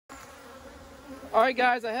All right,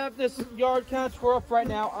 guys, I have this yard kind of tore up right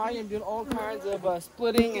now. I am doing all kinds of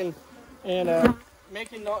splitting and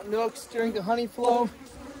making nooks during the honey flow.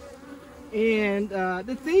 And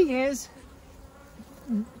the thing is,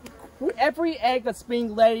 every egg that's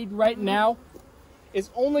being laid right now is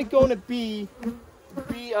only going to be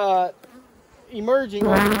emerging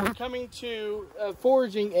or coming to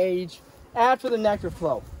foraging age after the nectar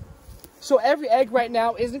flow. So every egg right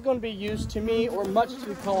now isn't going to be used to me or much to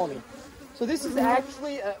the colony. So this is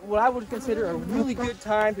actually what I would consider a really good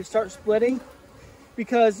time to start splitting,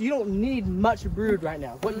 because you don't need much brood right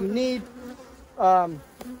now. What you need,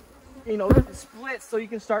 splits, so you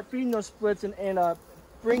can start feeding those splits and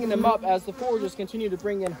bringing them up as the foragers continue to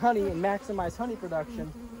bring in honey and maximize honey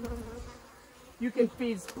production. You can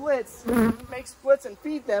feed splits, make splits and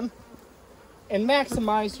feed them, and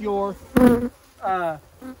maximize your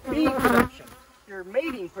bee production, your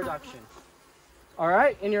mating production. All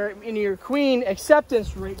right, and your queen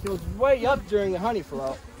acceptance rate goes way up during the honey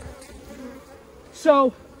flow.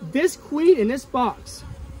 So this queen in this box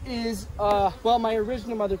is, well, my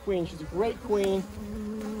original mother queen. She's a great queen,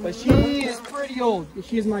 but she is pretty old.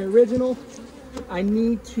 She is my original. I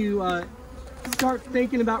need to start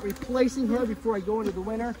thinking about replacing her before I go into the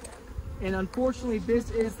winter. And unfortunately,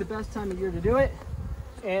 this is the best time of year to do it.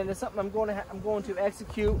 And it's something I'm going to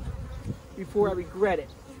execute before I regret it.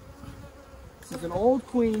 This is an old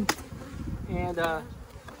queen, and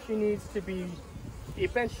she needs to be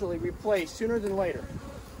eventually replaced sooner than later.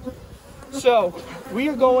 So we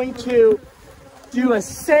are going to do a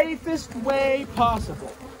safest way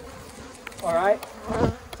possible. All right,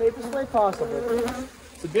 safest way possible.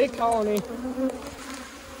 It's a big colony.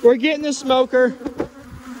 We're getting the smoker.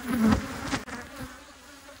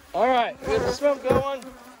 All right, we got the smoke going.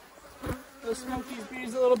 Let's smoke these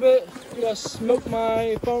bees a little bit. Gonna smoke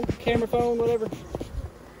my phone, camera phone, whatever.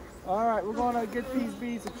 All right, we're gonna get these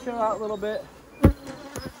bees to chill out a little bit.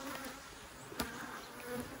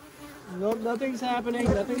 Nope, nothing's happening,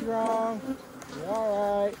 nothing's wrong. You're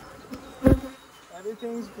all right.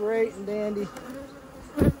 Everything's great and dandy.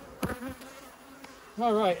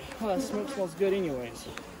 All right, well, that smoke smells good anyways.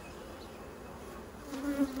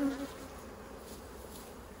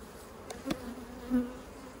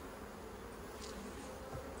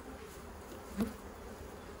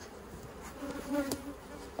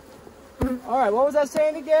 All right, what was I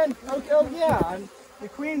saying again? Okay, oh yeah, the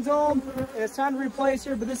queen's home, and it's time to replace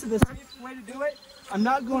her, but this is the safest way to do it. I'm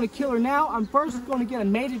not going to kill her now. I'm first going to get a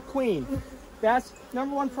mated queen. That's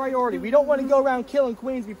 #1 priority. We don't want to go around killing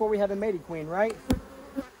queens before we have a mated queen, right?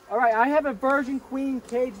 All right, I have a virgin queen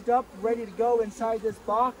caged up, ready to go inside this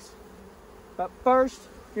box. But first,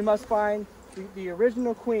 we must find the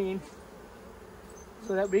original queen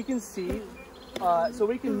so that we can see, so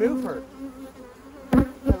we can move her.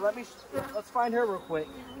 Now let's find her real quick.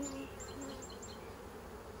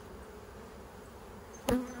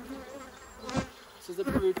 This is a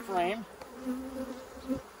brood frame.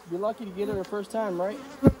 You're lucky to get her the first time, right?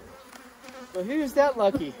 But who's that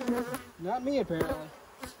lucky? Not me, apparently.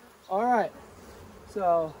 All right,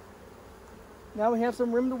 so now we have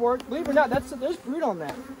some room to work. Believe it or not, there's brood on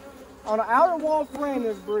that. On an outer wall frame,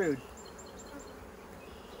 there's brood.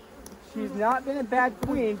 She's not been a bad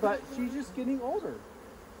queen, but she's just getting older.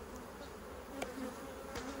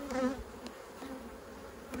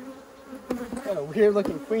 What a weird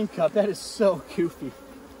looking queen cup. That is so goofy.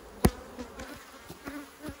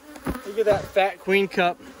 Look at that fat queen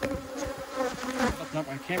cup. Open up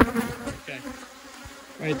my camera. Okay.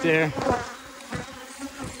 Right there.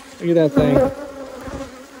 Look at that thing.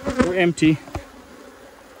 We're empty.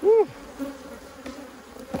 Woo.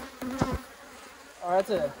 Oh, that's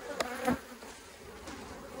it.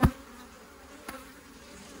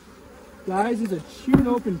 Guys, it's a chewed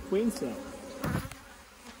open queen cell.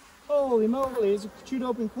 Holy moly, it's a chewed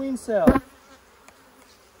open queen cell.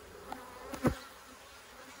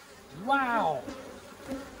 Wow.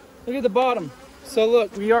 Look at the bottom. So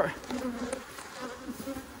look, we are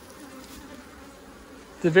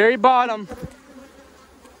the very bottom,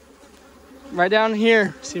 right down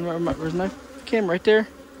here. See where's my camera? Right there.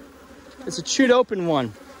 It's a chewed open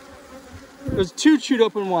one. There's 2 chewed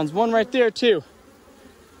open ones, one right there too.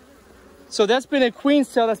 So that's been a queen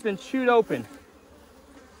cell that's been chewed open.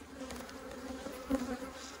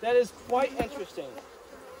 That is quite interesting.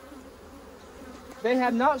 They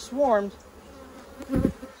have not swarmed.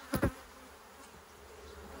 Let's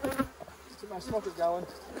see my smoker going.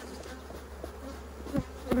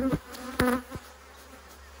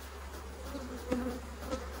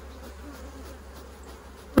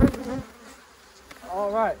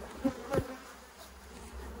 All right.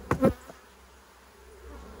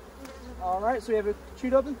 All right, so we have a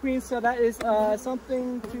chewed open queen, so that is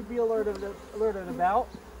something to be alerted about.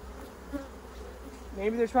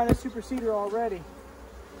 Maybe they're trying to supersede her already,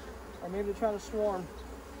 or maybe they're trying to swarm.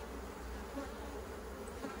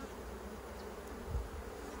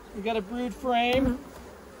 We got a brood frame.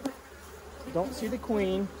 Don't see the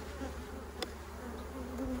queen.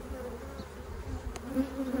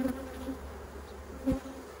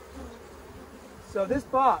 So this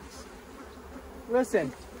box,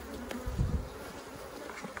 listen,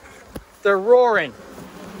 they're roaring.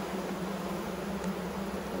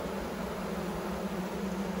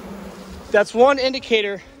 That's one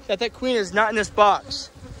indicator that that queen is not in this box.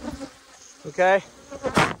 Okay?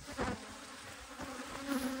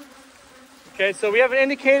 Okay, so we have an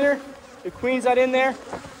indicator. The queen's not in there.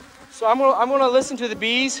 So I'm gonna listen to the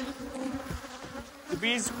bees. The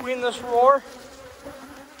bees queenless roar.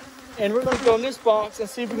 And we're gonna go in this box and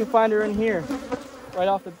see if we can find her in here. Right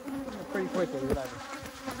off the, pretty quickly, whatever.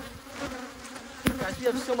 Guys, we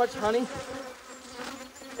have so much honey.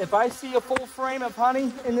 If I see a full frame of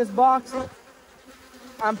honey in this box,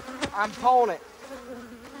 I'm pulling it.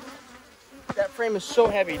 That frame is so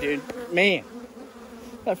heavy, dude. Man,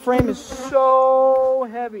 that frame is so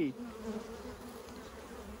heavy.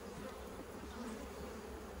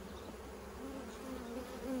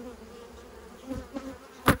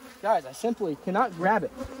 Guys, I simply cannot grab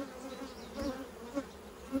it.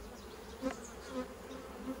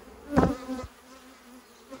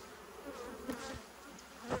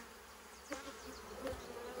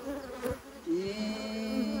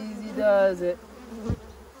 Easy does it.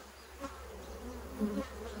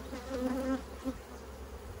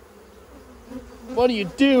 What do you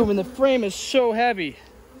do when the frame is so heavy?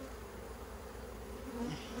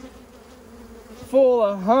 Full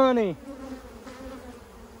of honey.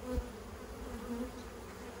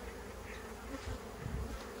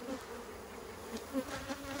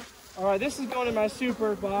 All right, this is going in my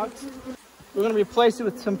super box. We're gonna replace it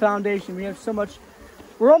with some foundation. We have so much,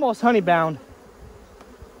 we're almost honey bound.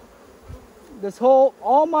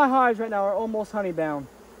 All my hives right now are almost honey bound.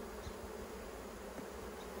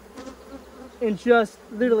 In just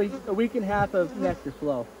literally a week and a half of nectar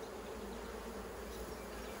flow.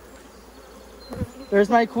 There's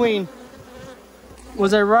my queen.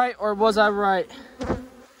 Was I right or was I right?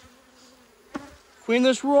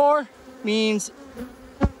 Queenless roar means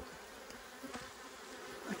I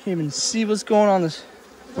can't even see what's going on this.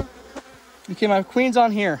 Okay, my queen's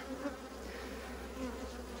on here.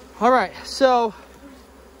 All right, so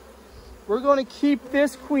we're going to keep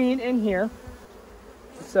this queen in here.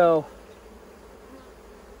 So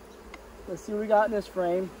let's see what we got in this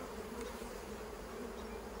frame.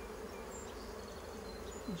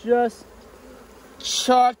 Just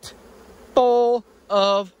chocked full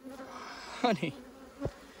of honey.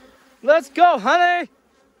 Let's go, honey!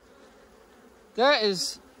 That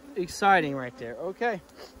is exciting right there. Okay,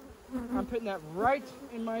 I'm putting that right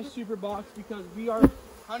in my super box because we are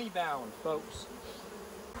honey bound, folks.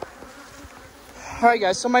 All right,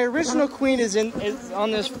 guys, so my original queen is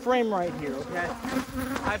on this frame right here, okay?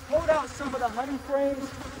 I pulled out some of the honey frames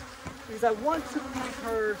because I want to leave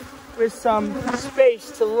her with some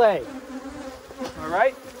space to lay. All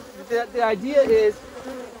right? The idea is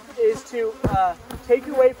to take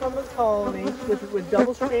away from the colony with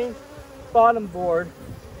double screen bottom board,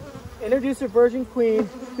 introduce a virgin queen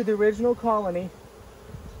to the original colony,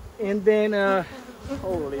 and then,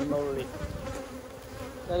 holy moly.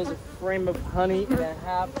 That is a frame of honey and a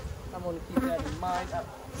half. I'm going to keep that in mind.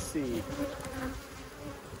 Let's see.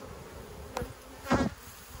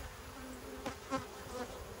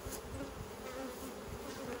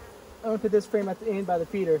 I'm going to put this frame at the end by the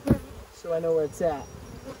feeder so I know where it's at.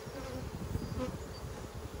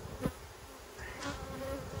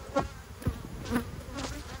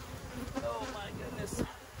 Oh my goodness.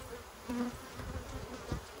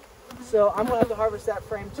 So I'm going to have to harvest that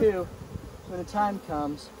frame too when the time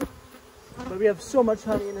comes. But we have so much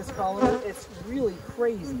honey in this colony, it's really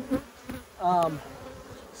crazy.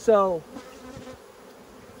 So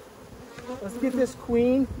let's get this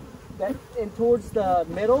queen in towards the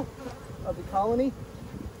middle of the colony.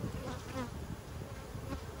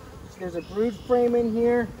 So there's a brood frame in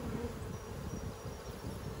here.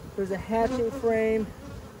 There's a hatching frame,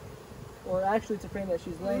 or actually it's a frame that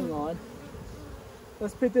she's laying on.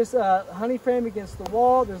 Let's put this honey frame against the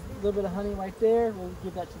wall. There's a little bit of honey right there. We'll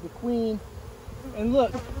give that to the queen. And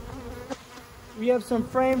look, we have some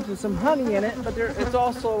frames with some honey in it, but it's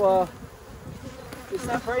also, it's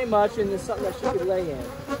not very much, and it's something that she could lay in.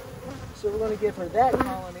 So we're going to give her that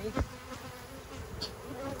colony,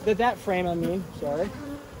 that frame, I mean, sorry.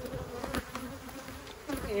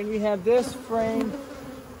 And we have this frame,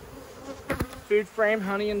 food frame,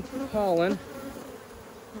 honey and pollen.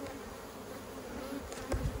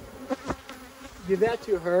 Give that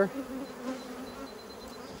to her.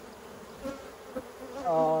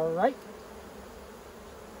 All right.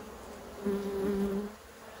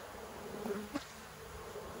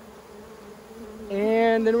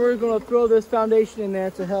 And then we're going to throw this foundation in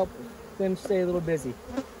there to help them stay a little busy.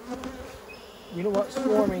 You know what?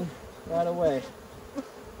 Swarming right away.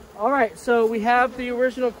 All right, so we have the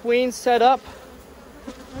original queen set up.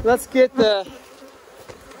 Let's get the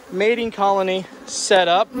mating colony set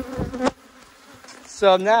up.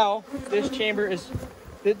 So now this chamber is,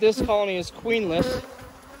 this colony is queenless.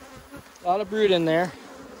 A lot of brood in there.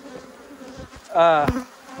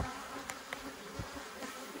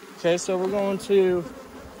 Okay, so we're going to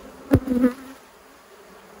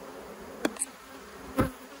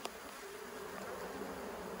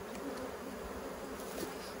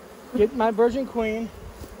get my virgin queen.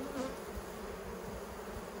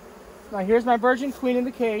 Now here's my virgin queen in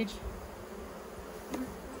the cage.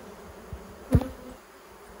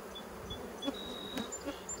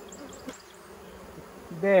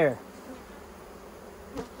 There.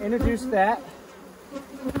 Introduce that.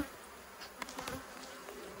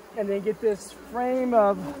 And then get this frame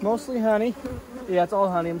of mostly honey. Yeah, it's all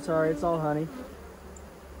honey. I'm sorry, it's all honey.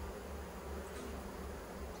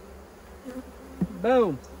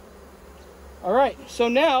 Boom. All right, so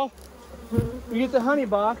now we get the honey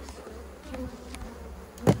box.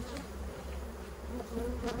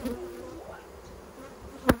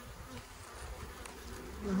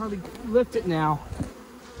 I'll hardly lift it now.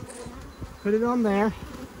 Put it on there.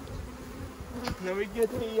 And then we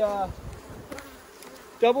get the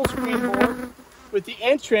double screen board with the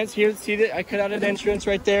entrance here. See that I cut out an entrance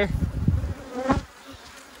right there. I'm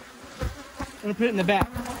gonna put it in the back.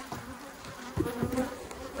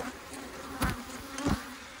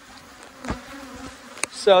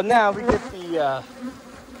 So now we get the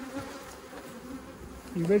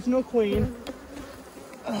original queen.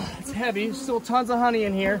 It's heavy. There's still tons of honey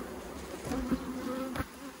in here.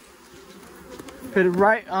 Put it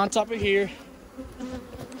right on top of here.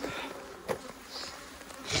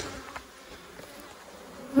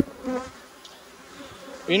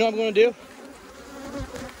 You know what I'm going to do?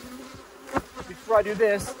 Before I do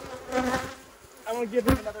this, I'm going to give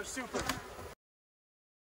him another super.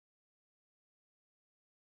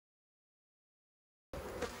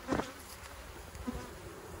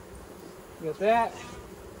 Get that.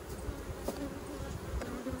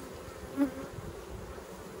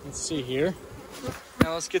 Let's see here.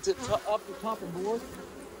 Now let's get it up the top of the board.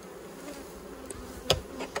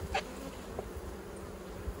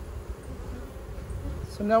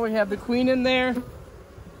 So now we have the queen in there.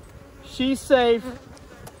 She's safe.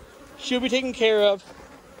 She'll be taken care of.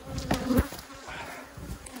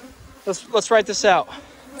 Let's write this out.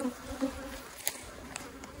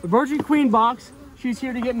 The virgin queen box, she's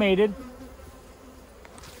here to get mated.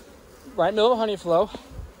 Right in the middle of honey flow.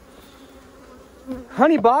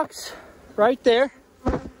 Honey box, right there.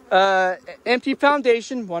 Empty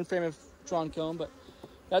foundation, one frame of drawn comb, but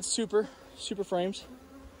that's super frames.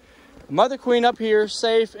 Mother queen up here,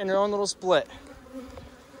 safe in her own little split.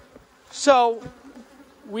 So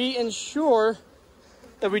we ensure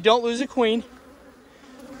that we don't lose a queen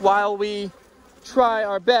while we try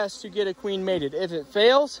our best to get a queen mated. If it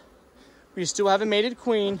fails, we still have a mated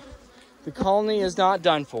queen. The colony is not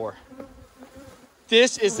done for.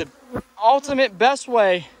 This is the ultimate best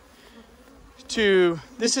way to,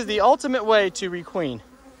 this is the ultimate way to requeen.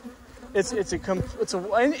 It's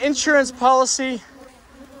an insurance policy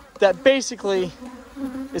that basically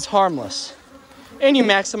is harmless. And you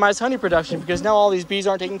maximize honey production because now all these bees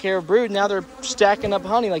aren't taking care of brood. Now they're stacking up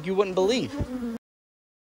honey like you wouldn't believe.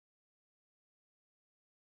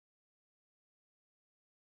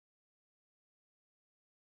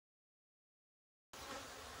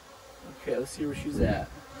 Okay, let's see where she's at.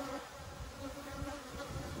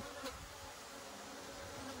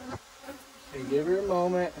 Okay, give her a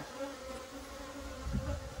moment.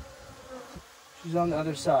 She's on the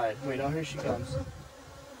other side. Wait, oh, here she comes.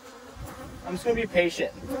 I'm just gonna be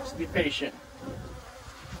patient. Just be patient.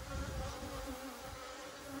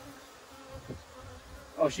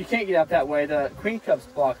 Oh, she can't get out that way. The queen cup's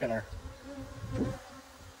blocking her.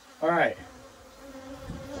 All right.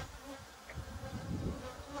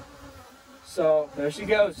 So there she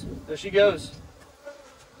goes. There she goes.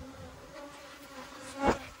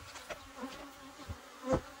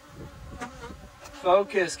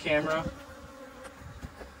 Focus, camera.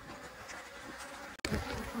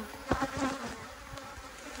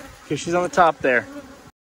 Okay, she's on the top there.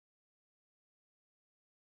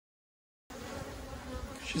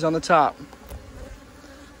 She's on the top.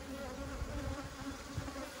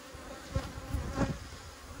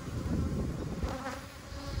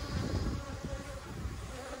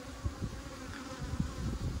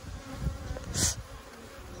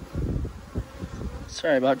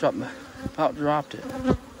 Sorry about dropped it.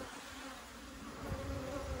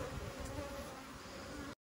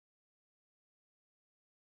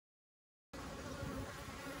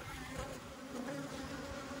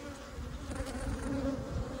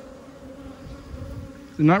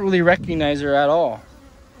 Do not really recognize her at all.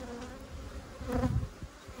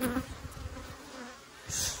 I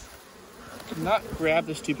cannot grab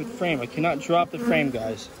the stupid frame. I cannot drop the frame,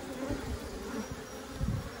 guys.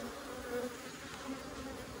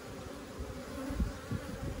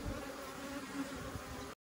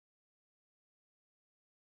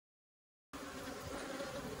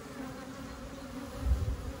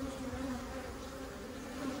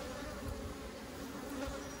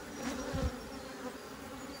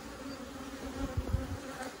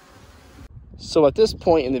 So at this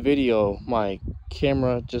point in the video, my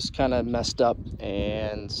camera just kind of messed up,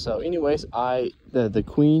 and so anyways, the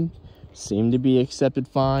queen seemed to be accepted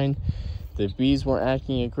fine. The bees weren't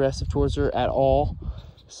acting aggressive towards her at all,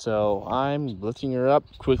 so I'm lifting her up,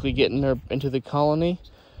 quickly getting her into the colony,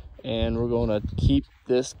 and we're going to keep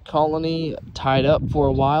this colony tied up for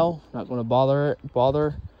a while. Not going to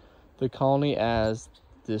bother the colony as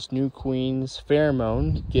this new queen's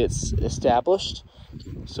pheromone gets established.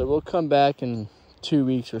 So we'll come back in 2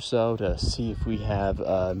 weeks or so to see if we have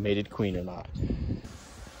a mated queen or not.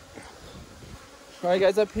 All right,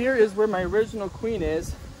 guys, up here is where my original queen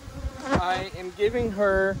is. I am giving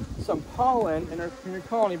her some pollen in her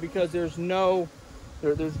colony because there's no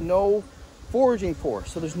foraging for her.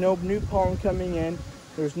 So there's no new pollen coming in.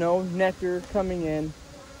 There's no nectar coming in.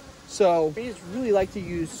 So bees really like to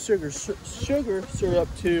use sugar syrup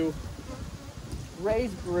to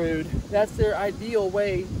raise brood. That's their ideal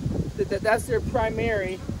way. That's their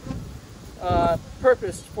primary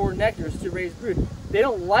purpose for nectar, is to raise brood. They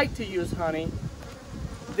don't like to use honey.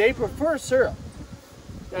 They prefer syrup.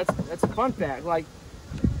 That's a fun fact. Like,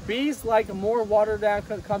 bees like a more watered down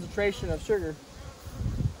concentration of sugar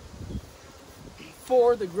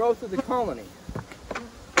for the growth of the colony.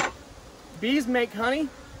 Bees make honey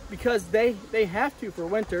because they have to for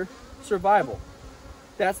winter survival.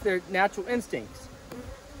 That's their natural instincts.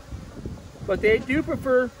 But they do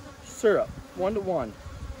prefer syrup, 1 to 1.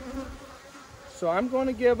 So I'm going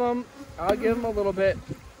to give them, I'll give them a little bit.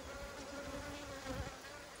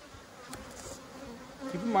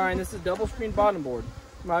 Keep in mind, this is double screen bottom board.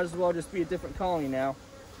 Might as well just be a different colony now.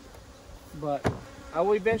 But I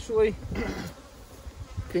will eventually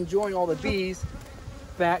conjoin all the bees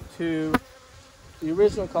back to the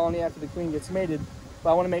original colony after the queen gets mated.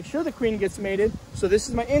 But I want to make sure the queen gets mated. So this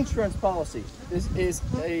is my insurance policy. This is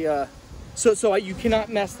a you cannot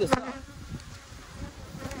mess this up.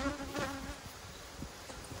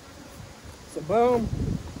 So boom,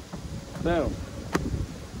 boom.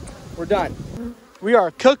 We're done. We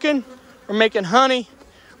are cooking. We're making honey.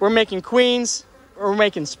 We're making queens. We're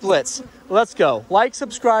making splits. Let's go. Like,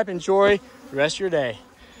 subscribe, enjoy the rest of your day.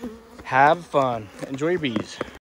 Have fun. Enjoy your bees.